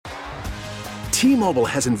T-Mobile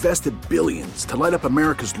has invested billions to light up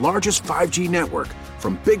America's largest 5G network,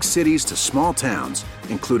 from big cities to small towns,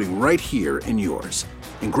 including right here in yours.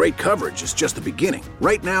 And great coverage is just the beginning.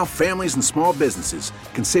 Right now, families and small businesses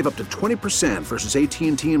can save up to 20% versus AT&T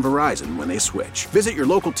and Verizon when they switch. Visit your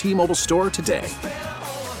local T-Mobile store today.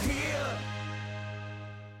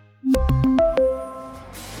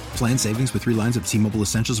 Plan savings with 3 lines of T-Mobile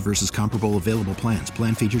Essentials versus comparable available plans.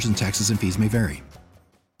 Plan features and taxes and fees may vary.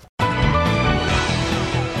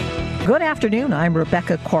 Good afternoon. I'm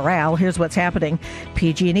Rebecca Corral. Here's what's happening.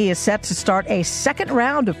 PG&E is set to start a second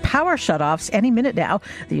round of power shutoffs any minute now.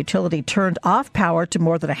 The utility turned off power to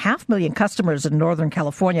more than 500,000 customers in Northern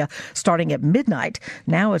California starting at midnight.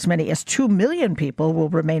 Now as many as 2 million people will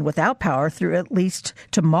remain without power through at least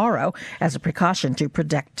tomorrow as a precaution to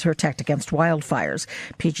protect against wildfires.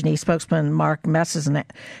 PG&E spokesman Mark Messasan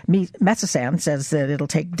says that it'll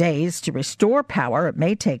take days to restore power. It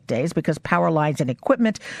may take days because power lines and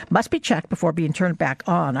equipment must be checked before being turned back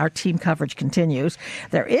on. Our team coverage continues.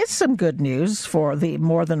 There is some good news for the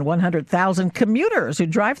more than 100,000 commuters who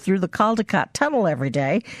drive through the Caldecott Tunnel every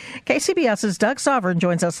day. KCBS's Doug Sovereign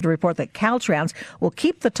joins us to report that Caltrans will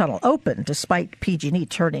keep the tunnel open despite PG&E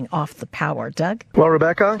turning off the power. Doug? Well,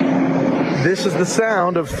 Rebecca, this is the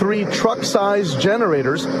sound of 3 truck-sized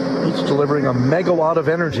generators, each delivering a megawatt of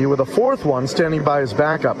energy with a 4th one standing by as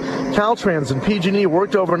backup. Caltrans and PG&E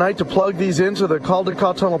worked overnight to plug these into the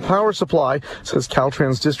Caldecott Tunnel power supply, says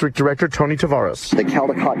Caltrans District Director Tony Tavares. The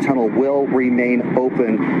Caldecott Tunnel will remain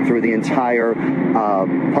open through the entire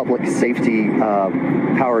public safety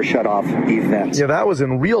power shutoff event. Yeah, that was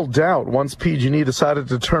in real doubt once PG&E decided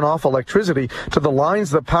to turn off electricity to the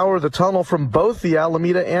lines that power the tunnel from both the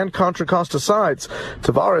Alameda and Contra Costa sides.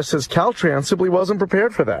 Tavares says Caltrans simply wasn't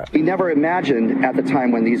prepared for that. We never imagined at the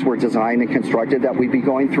time when these were designed and constructed that we'd be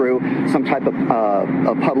going through some type of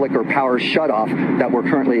a public or power shutoff that we're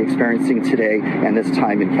currently experiencing today and this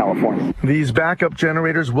time in California. These backup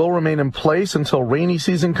generators will remain in place until rainy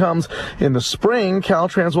season comes. In the spring,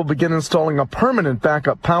 Caltrans will begin installing a permanent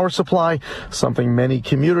backup power supply, something many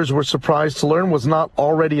commuters were surprised to learn was not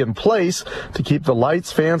already in place to keep the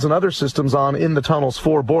lights, fans, and other systems on in the tunnel's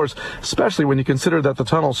 4 bores, especially when you consider that the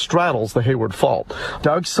tunnel straddles the Hayward Fault.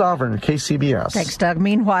 Doug Sovereign, KCBS. Thanks, Doug.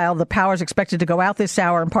 Meanwhile, the power is expected to go out this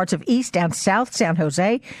hour in parts of East and South San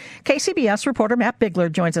Jose. KCBS reporter Matt Bigler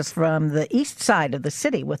joins us from the east side of the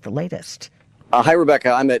city with the latest. Hi,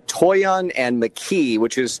 Rebecca. I'm at Toyon and McKee,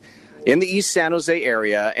 which is in the East San Jose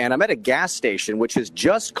area, and I'm at a gas station which has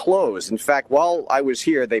just closed. In fact, while I was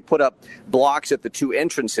here, they put up blocks at the 2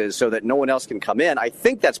 entrances so that no one else can come in. I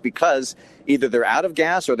think that's because either they're out of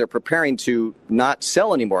gas or they're preparing to not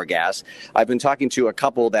sell any more gas. I've been talking to a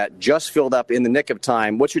couple that just filled up in the nick of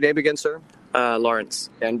time. What's your name again, sir? Lawrence.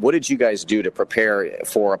 And what did you guys do to prepare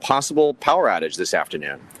for a possible power outage this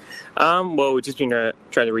afternoon? Well, we've just been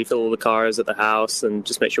trying to refill all the cars at the house and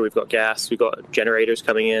just make sure we've got gas. We've got generators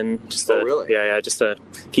coming in. Just to, really? Yeah, just to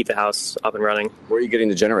keep the house up and running. Where are you getting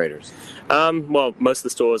the generators? Well, most of the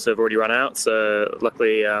stores have already run out, so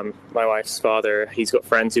luckily my wife's father, he's got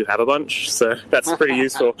friends who have a bunch, so that's pretty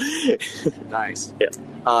useful. Nice.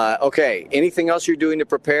 Yeah. Okay, anything else you're doing to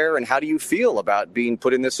prepare, and how do you feel about being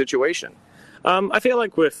put in this situation? I feel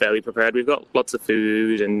like we're fairly prepared. We've got lots of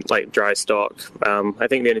food and dry stock. I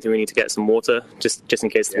think the only thing we need to get is some water, just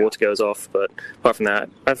in case the water goes off. But apart from that,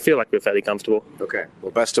 I feel like we're fairly comfortable. Okay.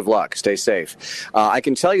 Well, best of luck. Stay safe. I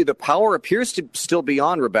can tell you the power appears to still be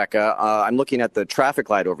on, Rebecca. I'm looking at the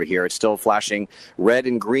traffic light over here. It's still flashing red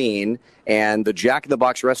and green. And the Jack in the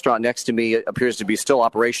Box restaurant next to me appears to be still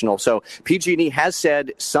operational. So PG&E has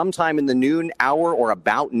said sometime in the noon hour or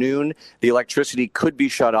about noon, the electricity could be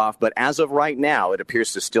shut off. But as of right now, it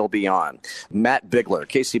appears to still be on. Matt Bigler,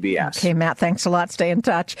 KCBS. Okay, Matt, thanks a lot. Stay in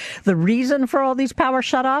touch. The reason for all these power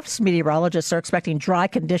shutoffs? Meteorologists are expecting dry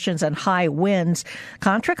conditions and high winds.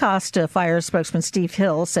 Contra Costa Fire spokesman Steve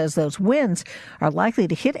Hill says those winds are likely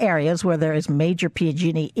to hit areas where there is major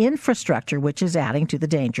PG&E infrastructure, which is adding to the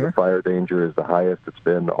danger. The fire danger is the highest it's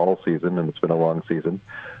been all season, and it's been a long season.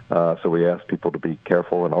 So we ask people to be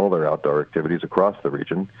careful in all their outdoor activities across the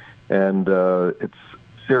region. And it's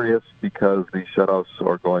serious because these shutoffs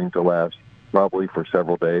are going to last probably for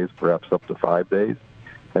several days, perhaps up to 5 days.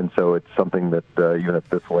 And so it's something that even at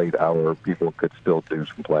this late hour, people could still do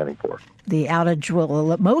some planning for. The outage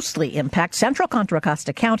will mostly impact central Contra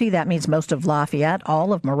Costa County. That means most of Lafayette,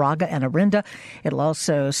 all of Moraga and Orinda. It'll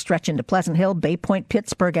also stretch into Pleasant Hill, Bay Point,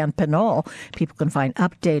 Pittsburgh, and Pinole. People can find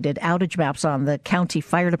updated outage maps on the county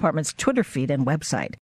fire department's Twitter feed and website.